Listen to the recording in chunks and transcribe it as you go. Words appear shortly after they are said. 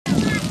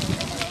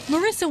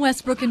Marissa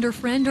Westbrook and her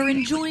friend are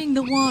enjoying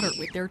the water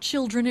with their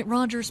children at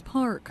Rogers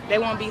Park. They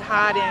won't be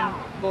hot and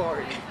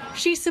bored.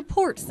 She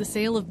supports the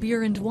sale of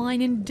beer and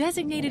wine in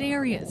designated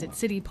areas at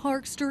city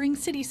parks during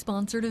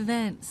city-sponsored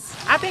events.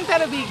 I think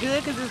that'll be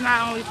good because it's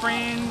not only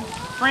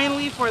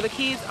friendly for the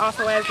kids,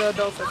 also as the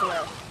adults as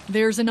well.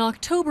 There's an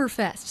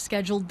Oktoberfest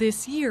scheduled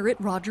this year at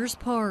Rogers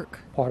Park.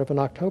 Part of an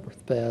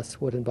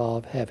Oktoberfest would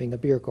involve having a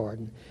beer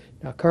garden.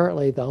 Now,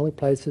 currently, the only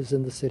places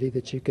in the city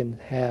that you can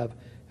have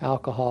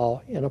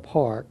alcohol in a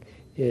park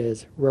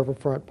is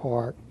Riverfront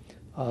Park,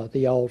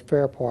 the old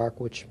Fair Park,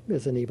 which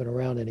isn't even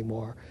around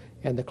anymore,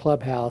 and the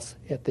Clubhouse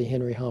at the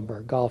Henry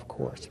Homberg Golf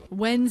Course.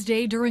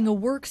 Wednesday, during a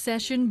work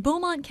session,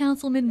 Beaumont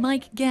Councilman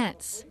Mike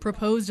Getz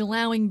proposed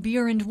allowing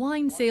beer and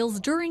wine sales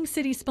during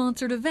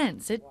city-sponsored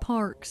events at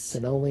parks.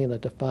 And only in a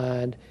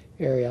defined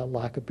area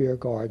like a beer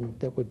garden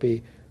that would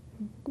be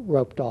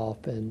roped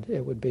off, and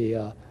it would be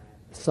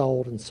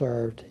sold and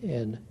served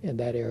in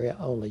that area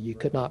only. You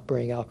could not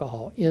bring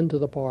alcohol into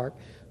the park.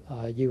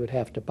 You would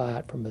have to buy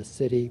it from a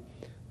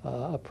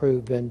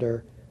city-approved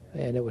vendor,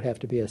 and it would have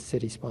to be a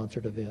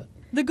city-sponsored event.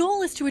 The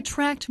goal is to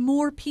attract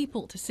more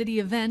people to city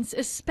events,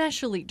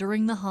 especially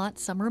during the hot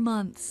summer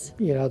months.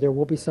 You know, there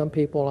will be some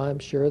people, I'm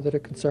sure, that are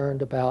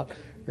concerned about,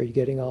 are you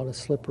getting on a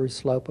slippery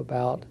slope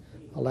about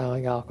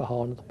allowing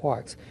alcohol into the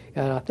parks?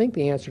 And I think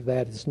the answer to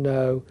that is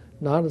no,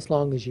 not as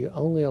long as you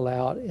only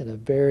allow it in a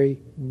very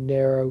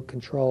narrow,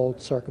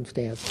 controlled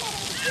circumstance.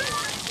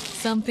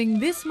 Something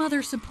this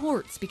mother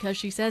supports because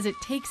she says it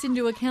takes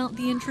into account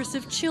the interests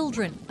of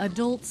children,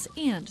 adults,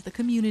 and the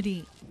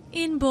community.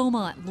 In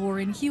Beaumont,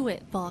 Lauren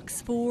Huet,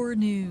 Fox 4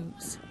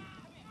 News.